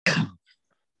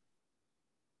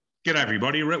G'day,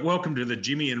 everybody. Welcome to the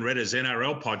Jimmy and Redders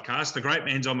NRL podcast. The great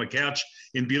man's on the couch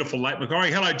in beautiful Lake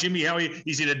Macquarie. Hello, Jimmy. How are you?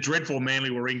 He's in a dreadful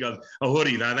Manly Warringah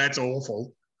hoodie, though. That's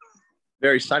awful.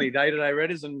 Very sunny day today,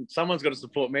 Redders, and someone's got to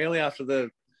support Manly after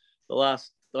the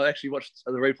last. I actually watched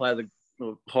the replay of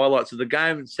the highlights of the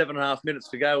game, and 7.5 minutes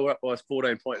to go. We're up by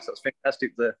 14 points. That's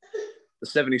fantastic. The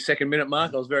 72nd minute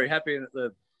mark, I was very happy, and at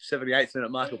the 78th minute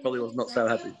mark, I probably was not so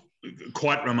happy.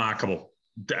 Quite remarkable.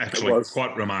 Actually,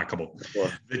 quite remarkable.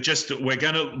 We're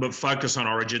going to focus on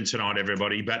Origin tonight,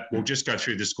 everybody, but we'll just go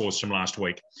through the scores from last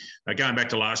week. Going back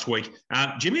to last week,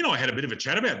 Jimmy and I had a bit of a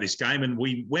chat about this game, and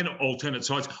we went alternate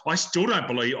sides. I still don't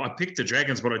believe I picked the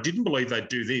Dragons, but I didn't believe they'd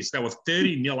do this. They were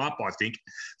 30-0 up, I think.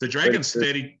 The Dragons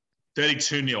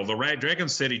 32-0. The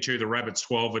Dragons 32, the Rabbits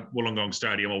 12 at Wollongong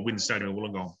Stadium, or Wynn Stadium at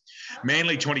Wollongong.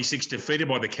 Manly 26, defeated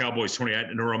by the Cowboys 28,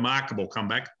 and a remarkable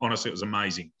comeback. Honestly, it was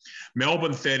amazing.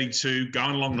 Melbourne 32,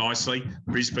 going along nicely.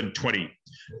 Brisbane 20.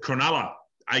 Cronulla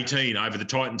 18 over the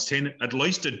Titans 10. At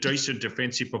least a decent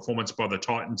defensive performance by the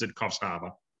Titans at Coffs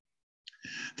Harbour.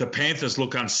 The Panthers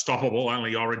look unstoppable.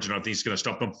 Only Origin, I think, is going to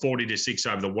stop them.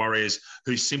 40-6 over the Warriors,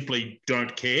 who simply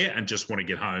don't care and just want to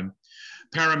get home.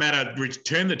 Parramatta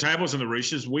returned the tables on the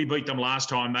Roosters. We beat them last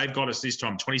time. They've got us this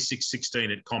time,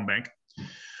 26-16 at CommBank.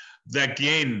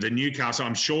 Again, the Newcastle,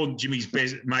 I'm sure Jimmy's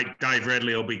best mate Dave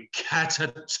Radley will be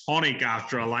catatonic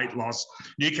after a late loss.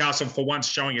 Newcastle, for once,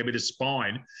 showing a bit of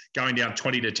spine, going down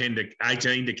 20-10 to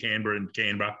 18 to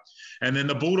Canberra. And then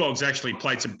the Bulldogs actually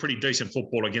played some pretty decent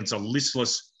football against a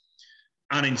listless,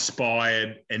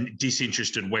 uninspired and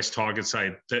disinterested West Tigers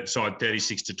side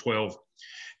 36-12.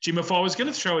 Jim, if I was going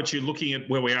to throw at you, looking at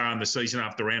where we are in the season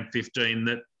after round 15,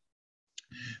 that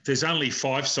there's only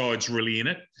 5 sides really in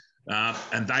it,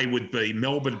 and they would be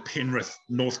Melbourne, Penrith,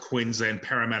 North Queensland,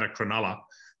 Parramatta, Cronulla.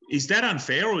 Is that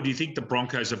unfair, or do you think the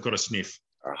Broncos have got a sniff?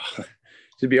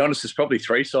 To be honest, there's probably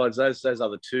 3 sides. Those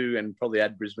other 2, and probably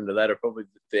add Brisbane to that, are probably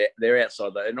they're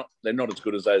outside. They're not as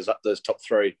good as those top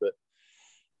 3, but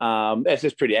that's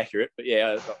just pretty accurate. But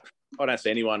yeah, I don't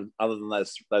see anyone other than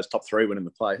those top 3 winning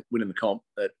the comp.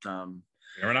 That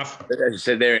fair enough. As you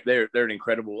said, they're an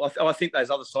incredible. I think those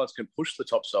other sides can push the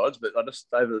top sides, but I just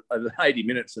over 80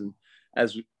 minutes, and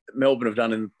as Melbourne have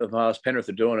done in the past, Penrith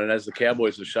are doing, and as the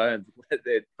Cowboys have shown,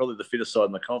 they're probably the fittest side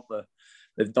in the comp.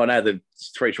 I know the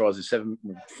 3 tries in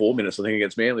 4 minutes, I think,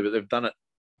 against Manly, but they've done it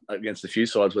against a few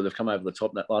sides where they've come over the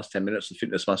top in that last 10 minutes. The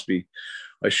fitness must be,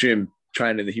 I assume,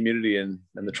 trained in the humidity and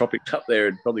the tropics up there,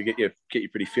 and probably get you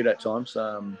pretty fit at times.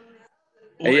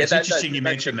 It's interesting you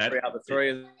mentioned that. 3 out of 3,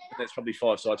 and there's probably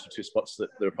 5 sides for 2 spots that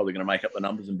are probably going to make up the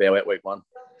numbers and bow out week 1.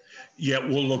 Yeah,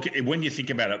 well, look, when you think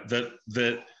about it,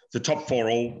 the top 4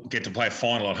 all get to play a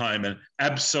final at home, and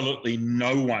absolutely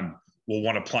no one will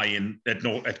want to play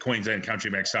at Queensland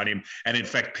Country Max Stadium. And in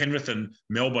fact, Penrith and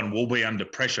Melbourne will be under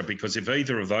pressure, because if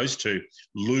either of those 2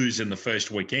 lose in the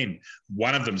first weekend,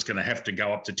 one of them's going to have to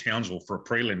go up to Townsville for a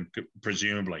prelim,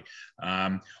 presumably.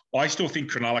 I still think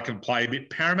Cronulla can play a bit.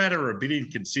 Parramatta are a bit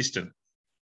inconsistent.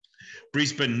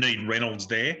 Brisbane need Reynolds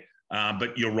there.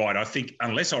 But you're right. I think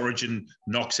unless Origin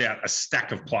knocks out a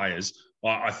stack of players,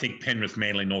 I think Penrith,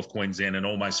 Manly, North Queensland, and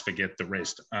almost forget the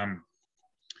rest.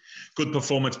 Good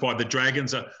performance by the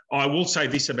Dragons. I will say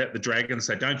this about the Dragons.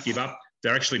 They don't give up.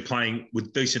 They're actually playing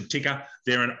with decent ticker.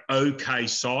 They're an okay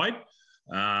side.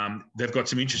 They've got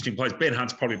some interesting players. Ben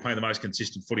Hunt's probably playing the most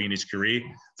consistent footy in his career.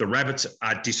 The Rabbits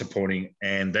are disappointing,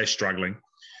 and they're struggling.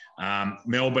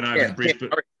 Melbourne over Brisbane.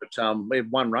 But, we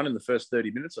had 1 run in the first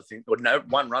 30 minutes, I think. Or no,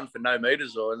 1 run for no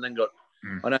metres, and then got...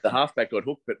 I know the halfback got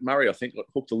hooked, but Murray, I think, got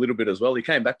hooked a little bit as well. He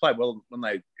came back, played well in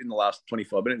the last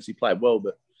 25 minutes. He played well,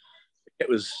 but it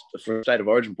was for a State of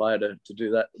Origin player to do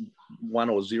that 1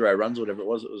 or 0 runs or whatever it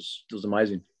was. It was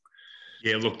amazing.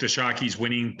 Yeah, look, the Sharkies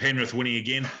winning, Penrith winning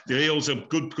again. The Eels a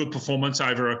good performance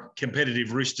over a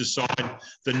competitive Roosters side.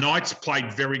 The Knights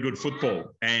played very good football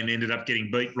and ended up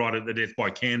getting beat right at the death by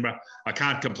Canberra. I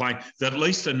can't complain. At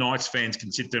least the Knights fans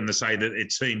can sit there and say that their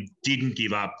team didn't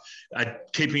give up.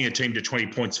 Keeping a team to 20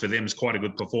 points for them is quite a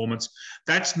good performance.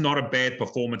 That's not a bad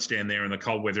performance down there in the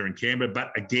cold weather in Canberra,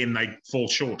 but again, they fall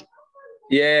short.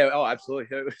 Yeah,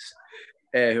 absolutely. It was,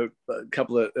 a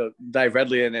couple of Dave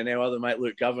Radley and our other mate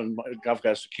Luke Govan. Gov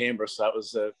goes to Canberra, so that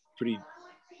was a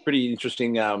pretty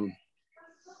interesting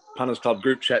punters club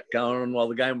group chat going on while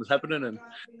the game was happening, and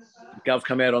Gov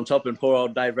come out on top, and poor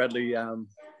old Dave Radley.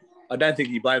 I don't think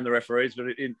he blamed the referees, but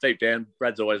deep down,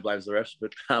 Brad's always blames the refs.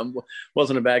 But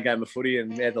wasn't a bad game of footy,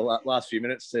 and the last few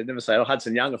minutes, they never say,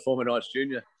 Hudson Young, a former Knights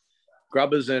junior,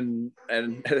 grubbers and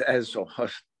as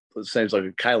it seems like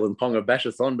a Kalen Ponga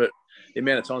bashathon, but the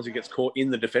amount of times he gets caught in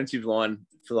the defensive line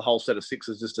for the whole set of 6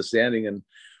 is just astounding. And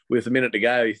with a minute to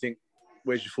go, you think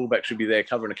where's your fullback should be there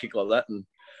covering a kick like that.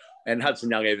 And Hudson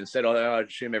Young even said, I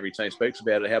assume every team speaks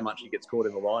about it, how much he gets caught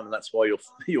in the line, and that's why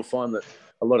you'll find that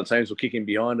a lot of teams will kick him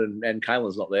behind, and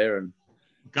Kalen's not there. And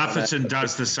Gutherson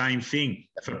does the same thing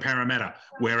for Parramatta,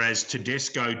 whereas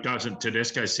Tedesco doesn't.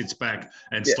 Tedesco sits back,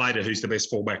 and Slater, who's the best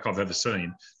fullback I've ever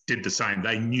seen, did the same.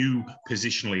 They knew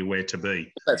positionally where to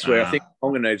be. That's where I think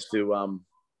Tonga needs to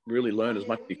really learn as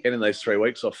much as he can in those 3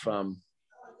 weeks off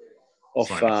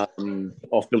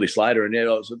Billy Slater. And I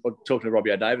was talking to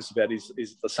Robbie O'Davis about he's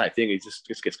the same thing. He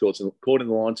just gets caught in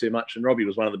the line too much. And Robbie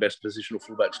was one of the best positional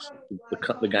fullbacks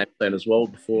the game plan as well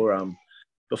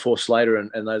before Slater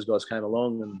and those guys came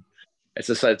along. And it's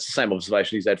the same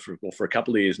observation he's had for a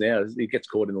couple of years now. He gets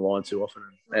caught in the line too often,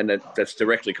 and that's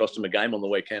directly cost him a game on the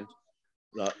weekend.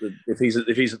 If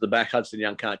he's at the back, Hudson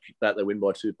Young can't kick that. They win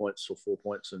by 2 points or 4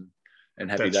 points, and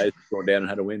happy days, gone down and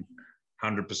had a win.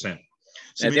 100%.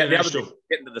 So the other thing,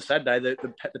 getting to the Saturday,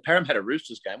 the Parramatta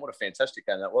Roosters game, what a fantastic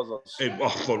game that was. I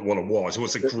thought what it was. It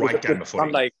was a great game of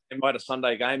footy. I had a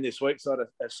Sunday game this week, so I had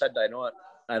a Saturday night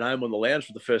at home on the lounge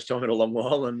for the first time in a long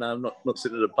while, and not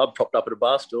sitting at a pub propped up at a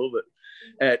bar stool, but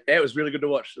it was really good to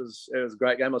watch. It was a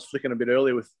great game. I was flicking a bit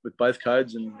earlier with both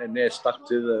codes, and stuck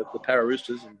to the Para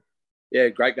Roosters,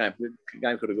 and great game. The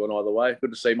game could have gone either way.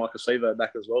 Good to see Michael Sevo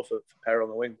back as well for Para on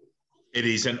the wing. It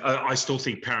is, and I still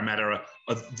think Parramatta,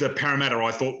 the Parramatta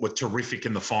I thought were terrific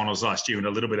in the finals last year and a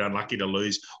little bit unlucky to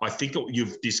lose. I think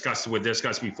we've discussed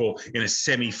before in a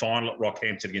semi-final at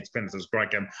Rockhampton against Penrith. It was a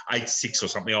great game, 8-6 or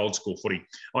something, old school footy.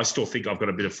 I still think I've got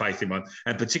a bit of faith in them,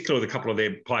 and particularly with a couple of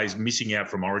their players missing out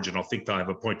from Origin. I think they have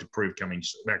a point to prove coming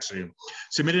back soon.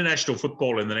 Some international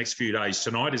football in the next few days.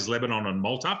 Tonight is Lebanon and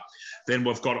Malta. Then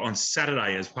we've got on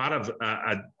Saturday, as part of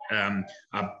a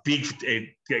big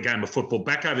game of football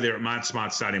back over there at Mount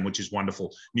Smart Stadium, which is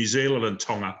wonderful, New Zealand and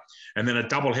Tonga. And then a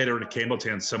double-header at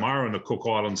Campbelltown, Samoa and the Cook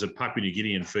Islands, and Papua New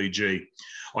Guinea and Fiji.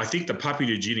 I think the Papua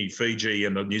New Guinea, Fiji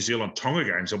and the New Zealand-Tonga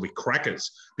games will be crackers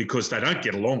because they don't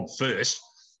get along first.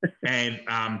 And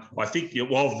I think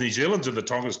while the New Zealanders and the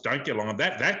Tongas don't get along,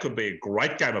 that could be a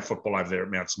great game of football over there at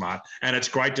Mount Smart. And it's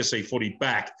great to see footy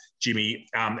back, Jimmy,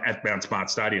 at Mount Smart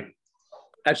Stadium.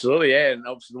 Absolutely, yeah. And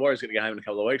obviously the Warriors are going to go home in a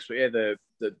couple of weeks. But, yeah,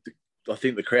 I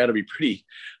think the crowd will be pretty,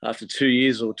 after 2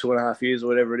 years or 2.5 years or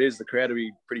whatever it is, the crowd will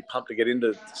be pretty pumped to get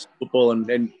into football.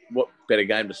 And what better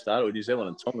game to start with New Zealand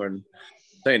and Tonga. And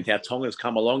seeing how Tonga's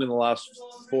come along in the last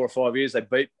 4 or 5 years, they've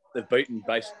beaten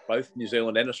both New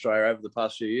Zealand and Australia over the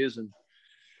past few years. And,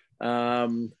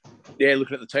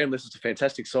 looking at the team, this is a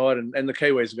fantastic side. And the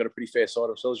Kiwis have got a pretty fair side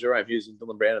themselves. Jerome Hughes and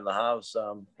Dylan Brown in the halves.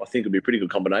 I think it'll be a pretty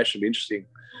good combination. It'll be interesting.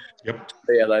 Yep. To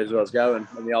see how those guys go. And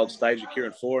the old stage of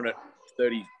Kieran Foran at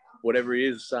 30, whatever he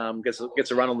is,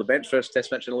 gets a run on the bench, first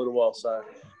test match in a little while. So,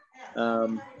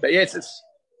 but yeah, it's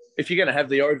if you're going to have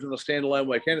the Origin on a standalone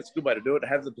weekend, it's a good way to do it, to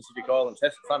have the Pacific Island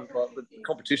Test. Fun. The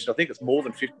competition, I think it's more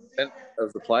than 50%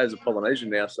 of the players are Polynesian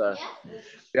now. So,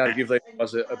 be able to give these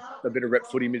guys a bit of rep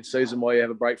footy mid-season while you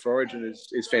have a break for Origin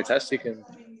is fantastic. And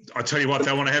I tell you what,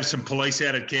 they want to have some police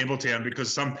out at Campbelltown,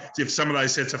 because if some of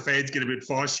those sets of fans get a bit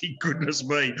feisty, goodness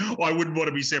me, I wouldn't want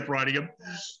to be separating them.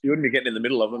 You wouldn't be getting in the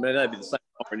middle of them. Man, they'd be the same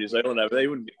in New Zealand over there. You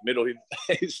wouldn't get in the middle.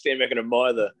 You'd stand back and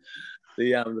admire the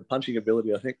punching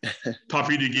ability, I think.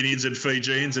 Papua New Guineans and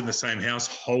Fijians in the same house.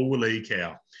 Holy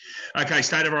cow. Okay,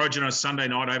 State of Origin on Sunday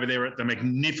night over there at the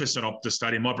magnificent Optus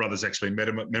Stadium. My brother's actually a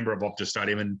member of Optus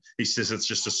Stadium, and he says it's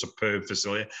just a superb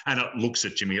facility. And it looks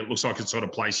at Jimmy. It looks like it's sort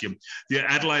of place you. The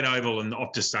Adelaide Oval and the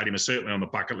Optus Stadium are certainly on the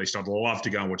bucket list. I'd love to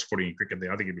go and watch footy and cricket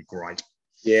there. I think it'd be great.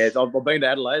 Yeah, I've been to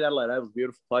Adelaide. Adelaide Oval's a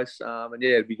beautiful place. And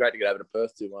yeah, it'd be great to get over to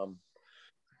Perth to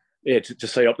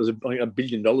see Optus. $1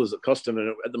 billion it cost them,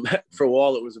 and for a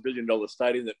while it was $1 billion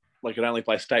stadium that they could only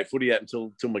play state footy at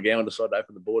until McGowan decided to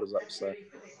open the borders up. So,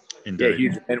 indeed. Yeah,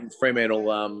 huge. And Fremantle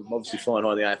obviously flying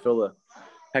high in the AFL to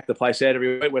pack the place out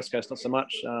every week. West Coast not so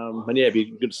much. And yeah, it'd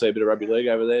be good to see a bit of rugby league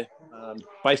over there.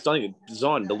 Based, I think,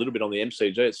 designed a little bit on the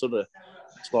MCG. It's sort of a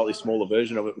slightly smaller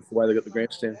version of it with the way they got the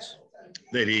grandstands.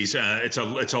 That is, it's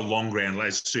a long ground,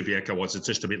 as Subiaco was. It's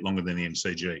just a bit longer than the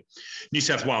MCG. New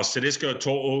South Wales, Tedesco,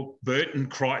 To'o, Burton,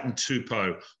 Crichton,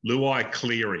 Tupou, Luai,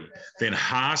 Cleary. Then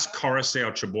Haas,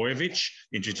 Coruscant, Trebojevic.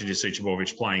 Interesting to see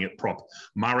Trebojevic playing at prop.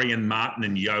 Murray and Martin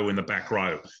and Yeo in the back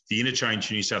row. The interchange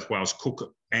for New South Wales,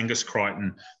 Cook, Angus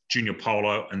Crichton, Junior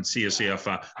Polo and CSF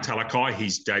for Talakai,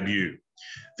 his debut.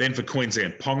 Then for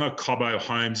Queensland, Ponga, Cobbo,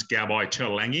 Holmes, Gaubai,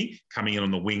 Tuolangi coming in on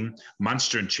the wing.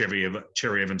 Munster and Cherry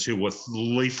Evans, who were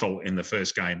lethal in the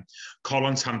first game.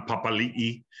 Collins, Hunt,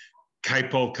 Papali'i,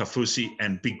 Capel, Kafusi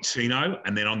and Big Tino.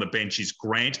 And then on the bench is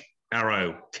Grant,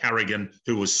 Arrow, Carrigan,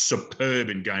 who was superb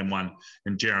in game one,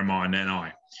 and Jeremiah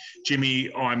Nanai. Jimmy,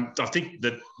 I think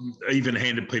that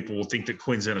even-handed people will think that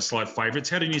Queensland are slight favourites.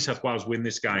 How do New South Wales win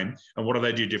this game, and what do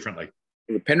they do differently?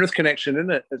 The Penrith connection,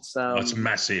 isn't it? It's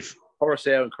massive.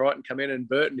 Coruscant and Crichton come in, and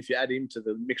Burton, if you add him to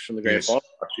the mix from the grand final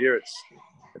last year, it's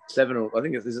 7, or I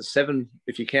think is it 7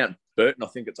 if you count Burton. I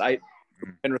think it's 8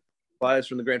 Penrith players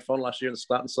from the grand final last year on the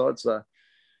starting side. So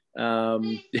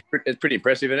it's pretty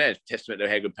impressive, and it's a testament to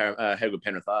how good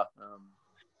Penrith are.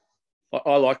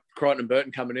 I like Crichton and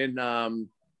Burton coming in.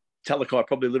 Talakai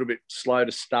probably a little bit slow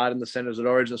to start in the centres at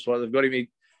Origin. That's why they've got him.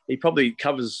 He probably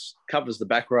covers the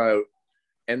back row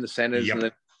and the centres,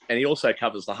 and he also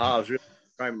covers the halves. Really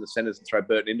throw him in the centres and throw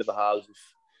Burton into the halves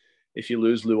if you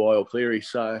lose Luai or Cleary.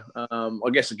 So I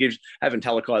guess it gives, having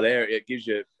Talakai there, it gives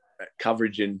you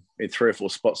coverage in 3 or 4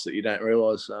 spots that you don't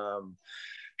realise.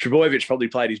 Trbojevic probably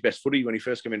played his best footy when he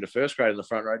first came into first grade in the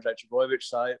front row, Jake Trbojevic.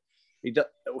 So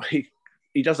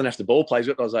he doesn't have to ball play. He's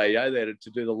got Isaiah there to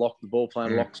do the ball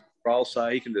playing locks role. So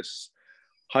he can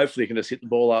hopefully hit the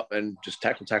ball up and just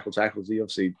tackles.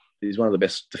 He's one of the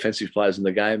best defensive players in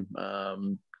the game.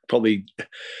 Probably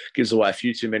gives away a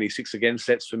few too many 6 against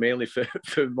sets for Manly for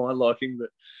my liking, but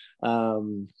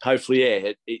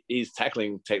hopefully, his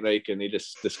tackling technique, and he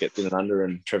just gets in and under,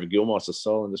 and Trevor Gilmeister's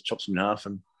style, and just chops him in half,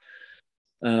 and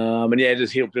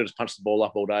he'll just punch the ball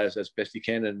up all day as best he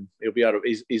can, and he'll be able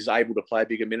to. He's able to play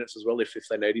bigger minutes as well if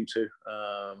they need him to.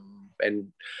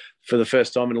 And for the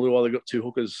first time in a little while, they've got 2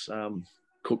 hookers.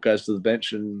 Cook goes to the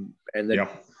bench, and they're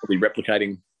probably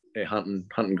replicating Hunt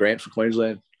and Grant for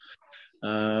Queensland.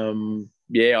 Damien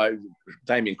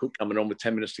Cook coming on with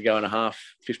 10 minutes to go and a half,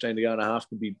 15 to go and a half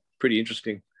could be pretty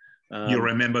interesting. You'll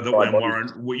remember that when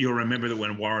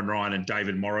Warren Ryan and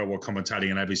David Morrow were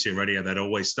commentating on ABC Radio, they'd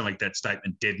always make that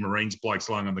statement: "Dead Marines, blokes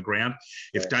lying on the ground."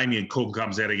 If Damien Cook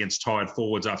comes out against tired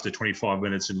forwards after 25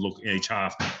 minutes and look each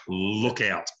half, look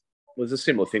out. Well, it's a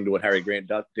similar thing to what Harry Grant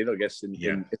did, I guess, in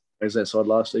Queensland side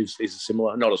last. He's a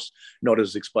similar, not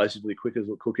as explosively quick as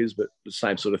what Cook is, but the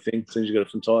same sort of thing. As soon as you got it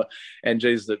from tired, and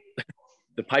geez, the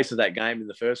pace of that game in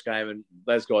the first game, and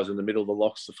those guys in the middle, the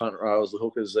locks, the front rows, the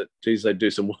hookers, that geez, they do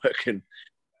some work, and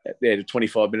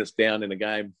 25 minutes down in a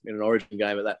game, in an Origin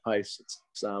game at that pace, it's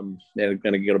they're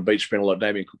going to get a beach sprinter like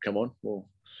Damien Cook come on. Well,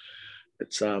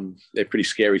 it's they're a pretty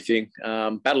scary thing.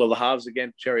 Battle of the halves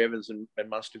again. Cherry Evans and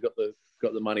Munster got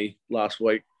the money last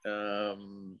week.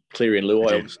 Cleary and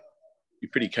Luai,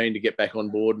 you're pretty keen to get back on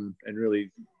board and really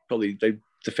probably they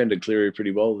defended Cleary pretty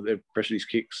well. They pressured his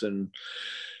kicks and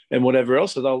whatever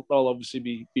else. So they'll obviously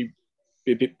be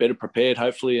a bit better prepared,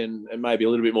 hopefully, and maybe a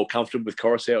little bit more comfortable with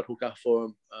Coruscant at hooker for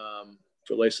them,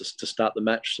 for at least to start the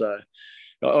match. So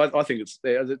I think it's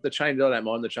the change. I don't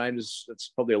mind the changes.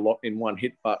 It's probably a lot in one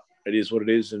hit, but it is what it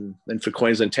is. And for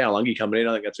Queensland, Taulagi coming in,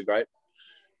 I think that's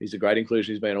he's a great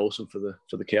inclusion. He's been awesome for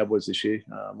the Cowboys this year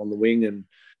on the wing, and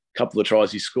a couple of the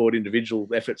tries he scored, individual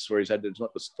efforts where he's had to,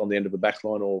 not just on the end of the back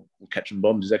line or catching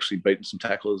bombs, he's actually beaten some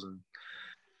tacklers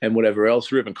and whatever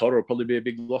else. Ruben Cotter will probably be a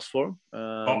big loss for him.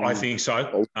 I think so.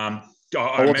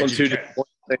 I was on 2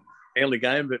 early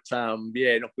game, but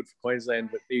not good for Queensland.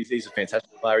 But he's a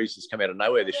fantastic player. He's just come out of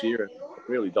nowhere this year and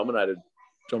really dominated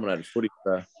footy.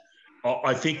 So.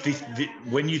 I think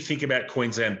when you think about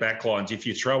Queensland backlines, if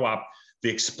you throw up the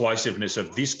explosiveness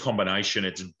of this combination,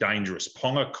 it's dangerous.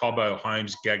 Ponga, Cobbo,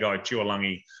 Holmes, Gagai,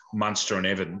 Tuolangi, Munster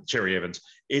and Cherry Evans.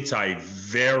 It's a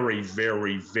very,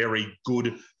 very, very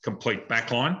good complete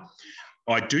backline.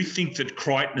 I do think that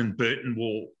Crichton and Burton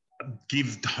will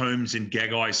give Holmes and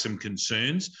Gagai some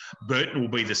concerns. Burton will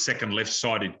be the second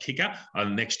left-sided kicker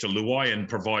next to Luai and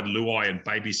provide Luai and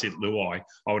babysit Luai,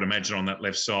 I would imagine, on that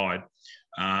left side.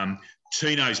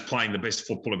 Tino's playing the best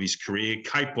football of his career.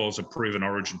 Capewell's a proven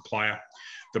Origin player.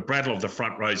 The battle of the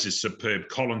front rows is superb.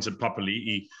 Collins and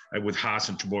Papali'i with Haas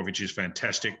and Trbojevic is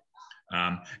fantastic.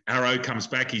 Arrow comes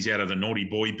back. He's out of the naughty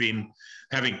boy bin.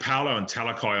 Having Paolo and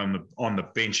Talakai on the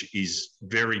bench is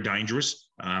very dangerous.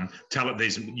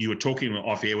 You were talking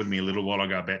off air with me a little while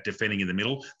ago about defending in the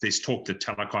middle. There's talk that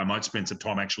Talakai might spend some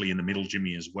time actually in the middle,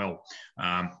 Jimmy, as well.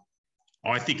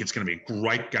 I think it's going to be a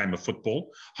great game of football.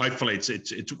 Hopefully, it's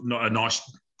not a nice,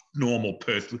 normal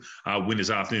Perth winter's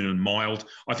afternoon and mild.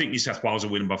 I think New South Wales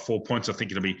will win by 4 points. I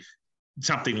think it'll be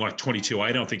something like 22-8.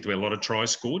 I don't think there'll be a lot of tries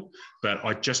scored, but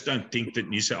I just don't think that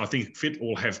I think Fit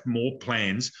will have more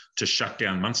plans to shut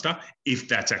down Munster if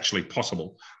that's actually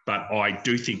possible. But I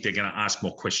do think they're going to ask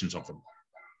more questions of them.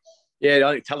 Yeah,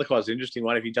 I think Talakai's an interesting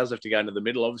one. If he does have to go into the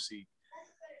middle, obviously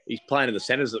he's playing in the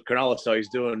centres at Cronulla, so he's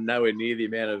doing nowhere near the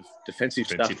amount of defensive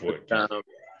stuff work, that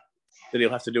he'll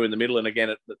have to do in the middle. And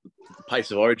again, at the pace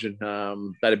of Origin,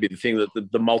 that'd be the thing, that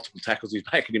the multiple tackles he's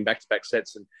making in back-to-back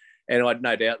sets. And I had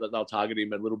no doubt that they'll target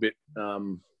him a little bit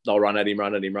they'll run at him,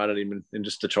 and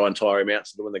just to try and tire him out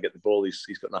so that when they get the ball, he's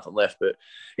got nothing left. But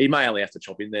he may only have to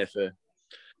chop in there for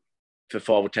 5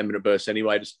 or 10 minute bursts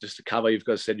anyway, just to cover. You've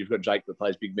got Jake that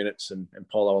plays big minutes and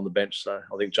Polo on the bench. So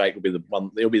I think Jake will be the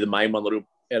one. He'll be the main one that'll,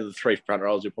 out of the 3 front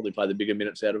rows, he'll probably play the bigger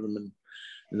minutes out of them,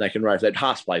 and they can raise that.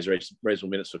 Haas plays reasonable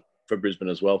minutes for Brisbane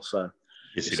as well. So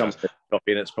yes, if someone drop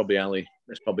in, it's probably only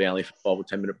for 5 or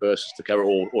 10 minute bursts to cover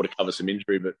or to cover some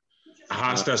injury. But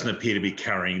Haas doesn't appear to be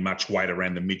carrying much weight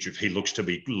around the midriff. He looks to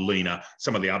be leaner.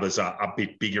 Some of the others are a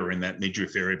bit bigger in that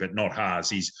midriff area, but not Haas.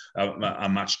 He's a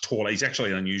much taller. He's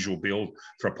actually an unusual build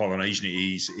for a Polynesian.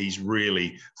 He's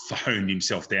really honed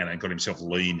himself down and got himself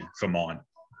lean for mine.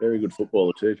 Very good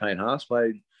footballer too. Payne Haas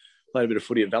played a bit of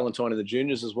footy at Valentine in the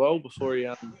juniors as well before he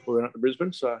went up to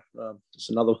Brisbane. So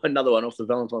just another one off the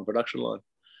Valentine production line.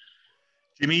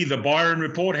 Jimmy, the Byron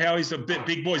report, how is the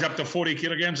big boy's up to 40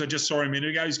 kilograms? I just saw him a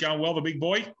minute ago. He's going well, the big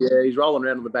boy? Yeah, he's rolling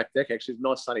around on the back deck, actually. It's a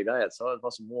nice sunny day outside. It's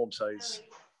nice and warm, so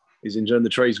he's enjoying the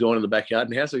trees going in the backyard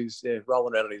now. So he's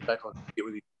rolling around on his back like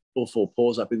with his all 4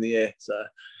 paws up in the air. So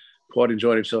quite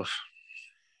enjoying himself.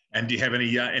 And do you have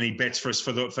any bets for us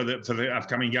for the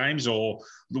upcoming games, or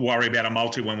worry about a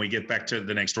multi when we get back to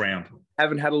the next round?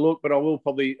 Haven't had a look, but I will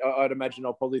probably. I'd imagine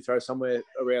I'll probably throw somewhere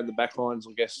around the back lines.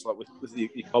 I guess like with your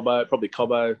Cobbo, probably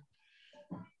Cobbo.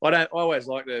 I always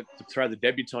like to throw the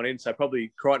debutant in, so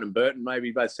probably Crichton and Burton,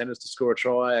 maybe both centres to score a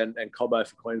try, and Cobbo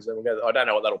for Queensland. I don't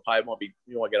know what that'll pay. It might be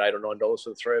you might get $8 or $9 for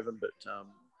the 3 of them, but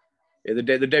the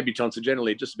debutants are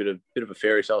generally just a bit of a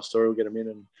fairy tale story. We'll get them in,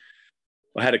 and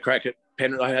I had a crack at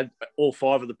Penrith. I had all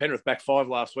 5 of the Penrith back 5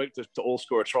 last week to all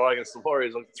score a try against the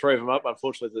Warriors. I 3 of them up.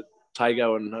 Unfortunately, the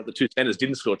Tago and the 2 centres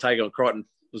didn't score. Tago and Crichton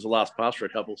was the last pass for a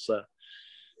couple. So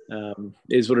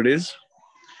is what it is.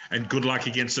 And good luck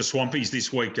against the Swampies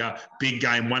this week. Big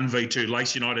game, 1v2,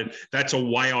 Lakes United. That's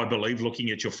away, I believe,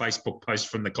 looking at your Facebook post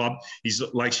from the club. Is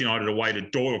Lakes United away to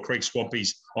Doyle Creek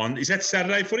Swampies on, is that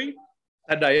Saturday footy?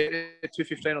 Saturday,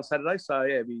 2:15 on Saturday. So,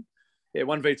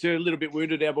 1v2, a little bit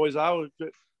wounded, our boys are.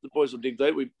 The boys will dig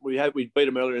deep. We beat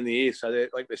them earlier in the year, so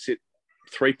they sit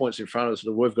 3 points in front of us.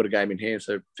 So we've got a game in hand,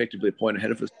 so effectively a point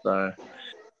ahead of us. So,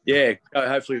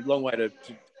 hopefully a long way to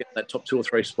get that top 2 or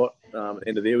 3 spot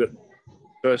end of the year. We've got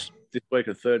first this week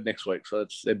and third next week, so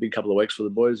it's a big couple of weeks for the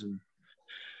boys,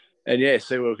 and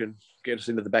see where we can get us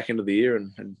into the back end of the year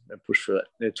and push for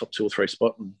that top 2 or 3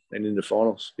 spot and into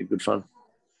finals. Be good fun.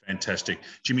 Fantastic.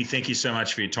 Jimmy, thank you so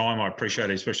much for your time. I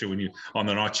appreciate it, especially when you're on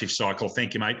the night shift cycle.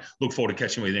 Thank you, mate. Look forward to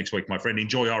catching with you next week, my friend.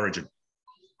 Enjoy Origin.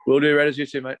 Will do, Redders. You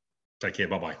too, mate. Take care.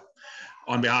 Bye-bye.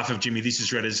 On behalf of Jimmy, this is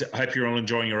Redders. I hope you're all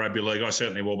enjoying your rugby league. I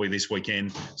certainly will be this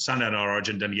weekend. Sunday night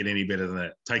Origin doesn't get any better than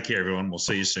that. Take care, everyone. We'll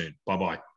see you soon. Bye-bye.